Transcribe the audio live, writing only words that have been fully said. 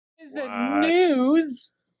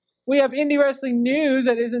news. We have indie wrestling news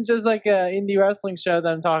that isn't just like an indie wrestling show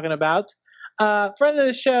that I'm talking about. Friend of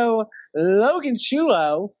the show, Logan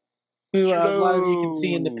Shulo, who a lot of you can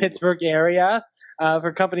see in the Pittsburgh area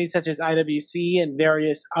for companies such as IWC and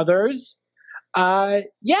various others. Got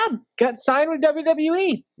signed with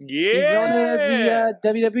WWE. Yeah. He's running at the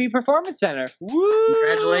WWE Performance Center. Woo!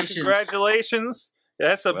 Congratulations. Congratulations.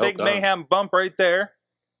 That's a big done. mayhem bump right there.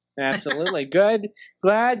 Absolutely. Good.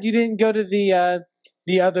 Glad you didn't go to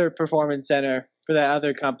the other performance center for that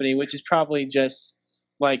other company, which is probably just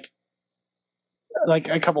like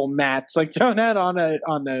a couple mats like thrown out on a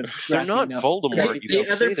They're not Voldemort. You don't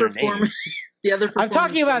say their name. The other I'm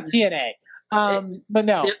talking about TNA. But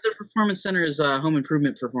no. The other performance center is Home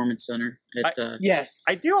Improvement Performance Center. Yes.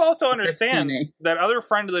 I do also understand that other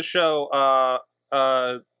friend of the show,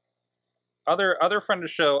 other friend of the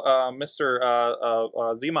show,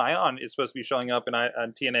 Mr. Z Mayan is supposed to be showing up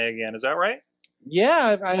on TNA again. Is that right?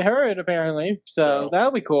 Yeah, I heard apparently. So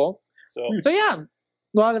that'll be cool. So yeah,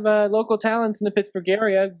 a lot of local talents in the Pittsburgh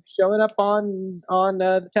area showing up on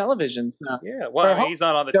the television. So. Yeah, well, he's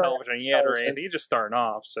not on the television yet or anything. He's just starting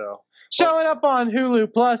off. So showing up on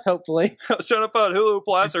Hulu Plus, hopefully. Showing up on Hulu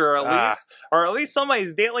Plus, or at least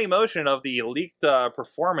somebody's Daily Motion of the leaked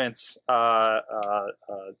performance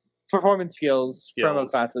skills promo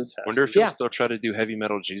classes. Wonder if he'll still try to do Heavy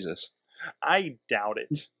Metal Jesus. I doubt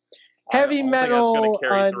it. Heavy metal. That's going to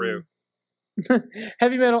carry through.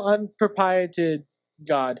 Heavy metal unproprietary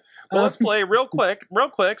God. Well, let's play real quick,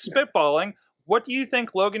 spitballing. What do you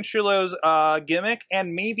think Logan Shulo's gimmick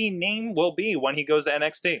and maybe name will be when he goes to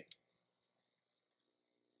NXT?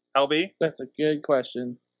 LB? That's a good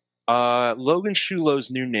question. Logan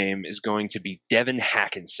Shulo's new name is going to be Devin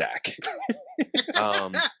Hackensack.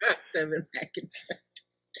 Devin Hackensack.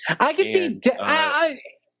 I can see.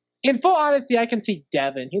 In full honesty, I can see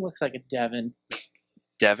Devin. He looks like a Devin.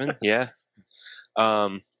 Devin, yeah.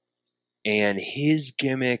 And his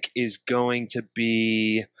gimmick is going to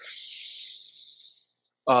be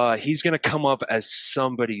he's going to come up as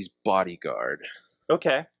somebody's bodyguard.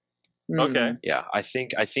 Okay. Okay. Yeah, I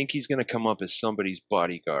think he's going to come up as somebody's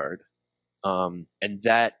bodyguard. And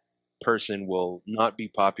that person will not be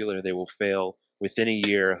popular. They will fail within a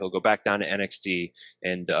year. He'll go back down to NXT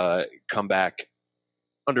and come back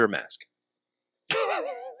under a mask.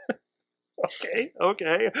 Okay.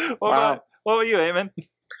 What about you, Eamon?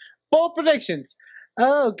 Bold predictions.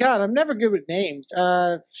 Oh God, I'm never good with names.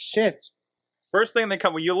 Shit. First thing that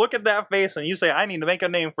comes when you look at that face and you say, "I need to make a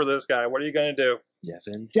name for this guy." What are you going to do?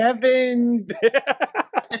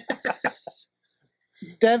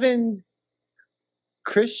 Devin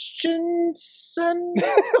Christensen?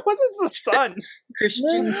 What is the son?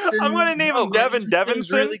 Christensen. I'm going to name him Devin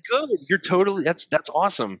Devinson. Really good. You're totally. That's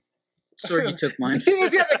awesome. Sorry, you took mine. See,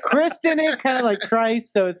 it's got a Christ in it, kind of like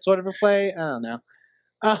Christ, so it's sort of a play. I don't know.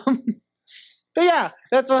 But yeah,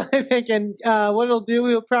 that's what I'm thinking. What he'll do,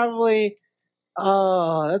 he'll probably.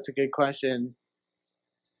 Oh, that's a good question.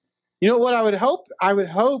 You know what I would hope? I would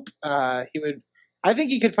hope he would. I think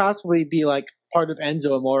he could possibly be like part of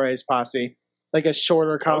Enzo Amore's posse, like a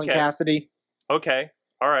shorter Colin Cassidy. Okay.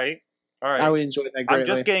 All right. I would enjoy that greatly. I'm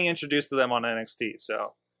just getting introduced to them on NXT,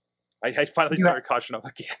 so I finally started catching up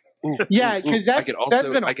again. Yeah, because that's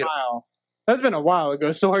been a while. That's been a while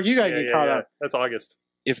ago. So you gotta get caught up. That's August.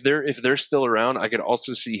 If they're still around, I could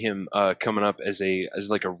also see him coming up as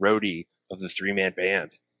like a roadie of the 3-man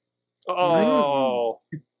band. Oh,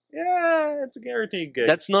 yeah, it's a guaranteed gig.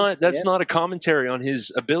 That's not a commentary on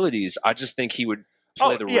his abilities. I just think he would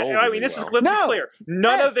play the role. Yeah, I mean, let's be clear.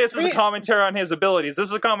 None of this is a commentary on his abilities. This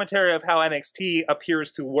is a commentary of how NXT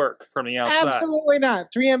appears to work from the outside. Absolutely not.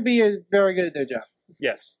 3MB is very good at their job.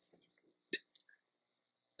 Yes.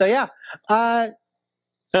 So yeah.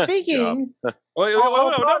 Speaking. Wait,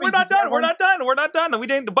 we're not done. We're not done. We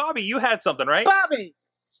didn't. Bobby, you had something, right? Bobby.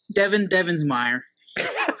 Devins Meyer.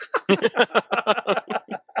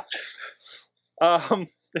 And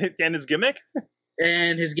his gimmick?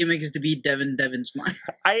 And his gimmick is to be Devins Meyer.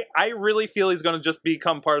 I really feel he's going to just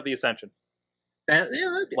become part of the Ascension. I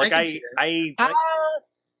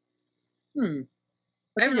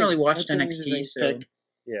haven't really watched NXT, so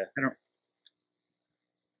yeah, I don't.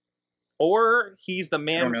 Or he's the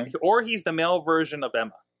man, or he's the male version of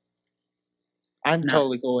Emma. I'm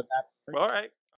totally cool with that. All right.